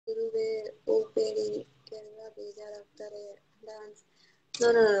Operi, Kerala, Bejar, dance.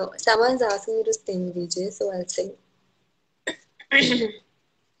 No. Someone's asking me to sing, DJ, so I'll sing.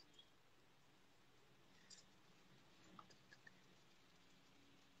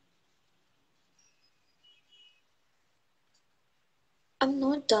 I'm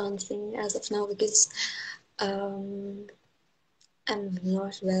not dancing as of now because um, I'm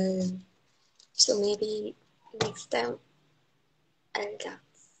not well. So maybe next time I'll dance.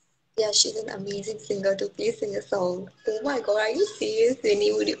 Yeah, she's an amazing singer too. Please sing a song. Oh my god, are you serious?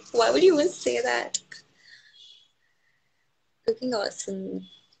 Why would you even say that? Looking awesome.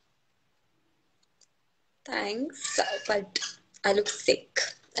 Thanks, but I look sick.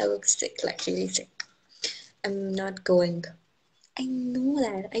 I look sick, like really sick. I'm not going. I know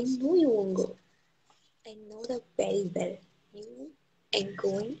that. I know you won't go. I know that very well. You and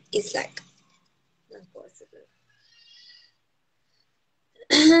going is like not possible.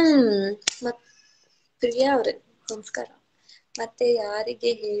 ಮತ್ ಪ್ರಿಯಾ ಅವ್ರೆ ನಮಸ್ಕಾರ. ಮತ್ತೆ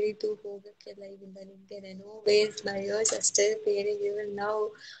ಯಾರಿಗೆ ಹೇಳಿದ್ದು ಹೋಗಕ್ಕೆ ಲೈವಿಂದ ನಿಂತೇನೇನೋ waste my years ಅಷ್ಟೇ ಬೇರೆ ಇವನ್ ನಾವು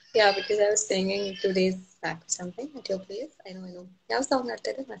because I was singing 2 days back or something at your place. I know. ಯಾವ ಸಾಂಗ್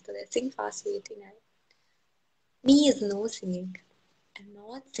ಮಾಡ್ತಾರೆ sing fast waiting. Me is no singing. I'm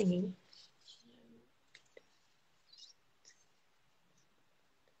not singing.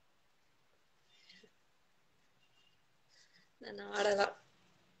 ನಾನು ಆಡಲ್ಲ.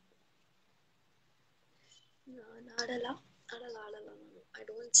 ನಾನು ಆಡಲ್ಲ ನಾನು. I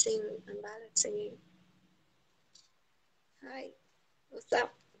don't sing. I'm bad at singing. Hi, what's up?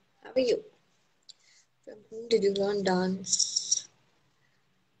 How are you? From whom did you learn dance?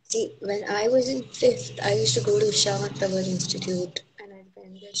 See, when I was in fifth, I used to go to Shavantavar Institute and I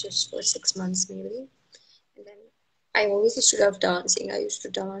went there just for 6 months maybe. And then I always used to love dancing. I used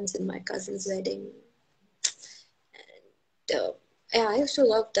to dance in my cousin's wedding. And yeah, I used to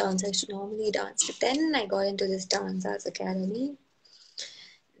love dance. I used to normally dance. But then I got into this dance arts academy.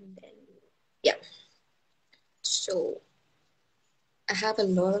 And then, yeah. So I have a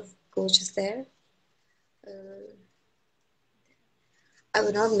lot of coaches there. I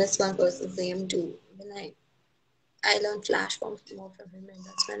would not miss one person's name too. When I learned flash forms more from him, and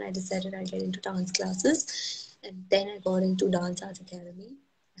that's when I decided I'd get into dance classes. And then I got into Dance Arts Academy.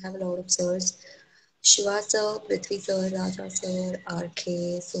 I have a lot of sirs. Shiva sir, Prithvi sir, Raja sir, RK,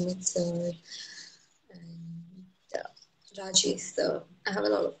 Sumit sir, and Rajesh sir. I have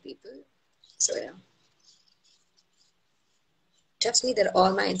a lot of people. So yeah. Trust me, they're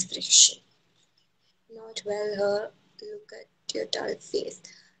all my inspiration. Not well, her. Look at your dull face.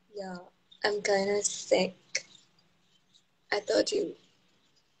 Yeah, I'm kinda sick. I thought you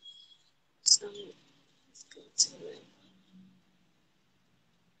some.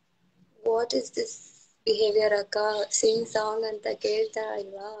 What is this behavior ಅಕ್ಕ Singh song ಅಂತ ಕೇಳ್ತಾ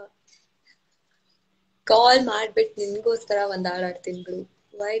ಇಲ್ವಾ ಕಾಲ್ ಮಾಡ್ಬಿಟ್ಟು ನಿನ್ಗೋಸ್ಕರ ಒಂದ್ ಹಾಡು ಹಾಡ್ತೀನಿ ಬಿಡು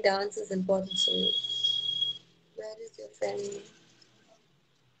why dance is important for you where is your friend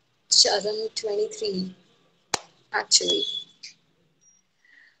Sharan 23 actually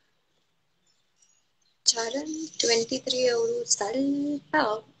Sharan 23 ಅವರು ಸ್ವಲ್ಪ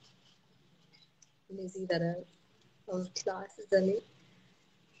ಬಿಸಿ ಇದಾರೆ ಅವ್ರ ಕ್ಲಾಸಸ್ ಅಲ್ಲಿ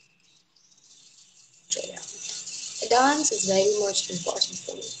so yeah dance is very much important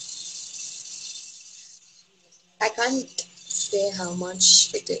for me I can't say how much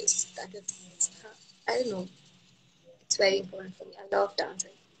it is that is I don't know it's very important for me I love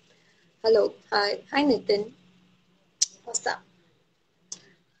dancing hello hi Nitin what's up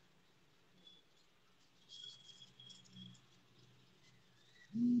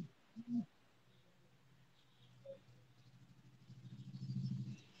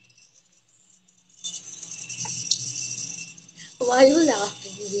why are you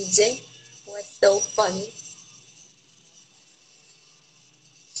laughing DJ what's so funny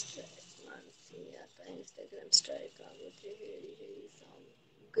Instagram strike really sound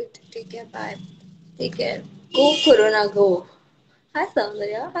good take care bye take care go Corona go hi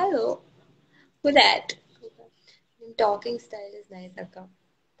Soundarya hello who that your talking style is nice Akka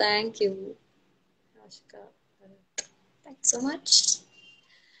thank you Ashika thanks so much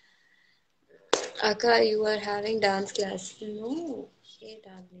Akka you are having dance class no hey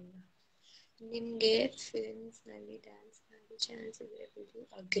darling ನಿಮ್ಗೆ ಫಿಲ್ಮ್ಸ್ನಲ್ಲಿ dance ಮಾಡೋ chance ಇದೆ would you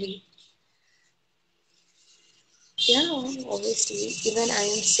agree yeah obviously even I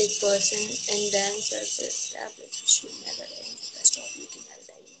am a sick person and dance as established should never end if I stop eating I'll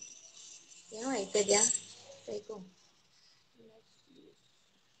die yeah I said yeah psycho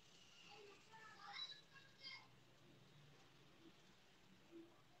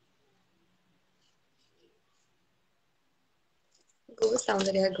go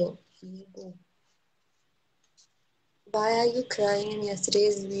Soundarya, go. You go. Why are you crying in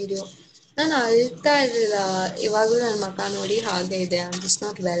yesterday's video? ನಾನು ಅಳ್ತಾ ಇರಲಿಲ್ಲ ಇವಾಗಲೂ ನನ್ನ ಮಕ ನೋಡಿ ಹಾಗೆ ಇದೆ I am just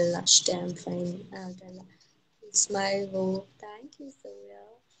not well ಅಷ್ಟೇ ಐ ಆಮ್ ಫೈನ್ ಅಳ್ತಾ ಇಲ್ಲ ಸ್ಮೈಲ್ ಗೋ ಥ್ಯಾಂಕ್ ಯು ಸೂರ್ಯ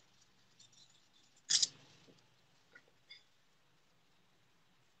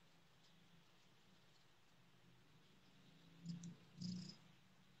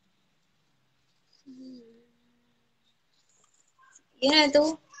ಏನಾಯ್ತು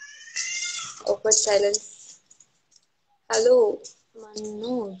awkward silence hello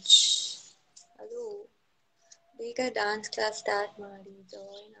Manoj hello ಬೇಗ ಡಾನ್ಸ್ ಕ್ಲಾಸ್ ಸ್ಟಾರ್ಟ್ ಮಾಡಿ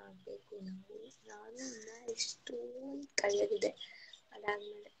ಜಾಯಿನ್ ಆಗಬೇಕು ನಾನು ಇನ್ನ ಎಷ್ಟು ಕಲಿಯೋದಿದೆ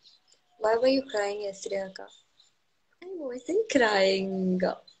ಅದಾದ್ಮೇಲೆ why were you crying yesterday ಅಕ್ಕ I wasn't crying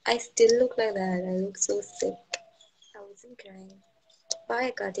I still look like that I look so sick I wasn't crying bye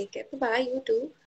akka take care bye you too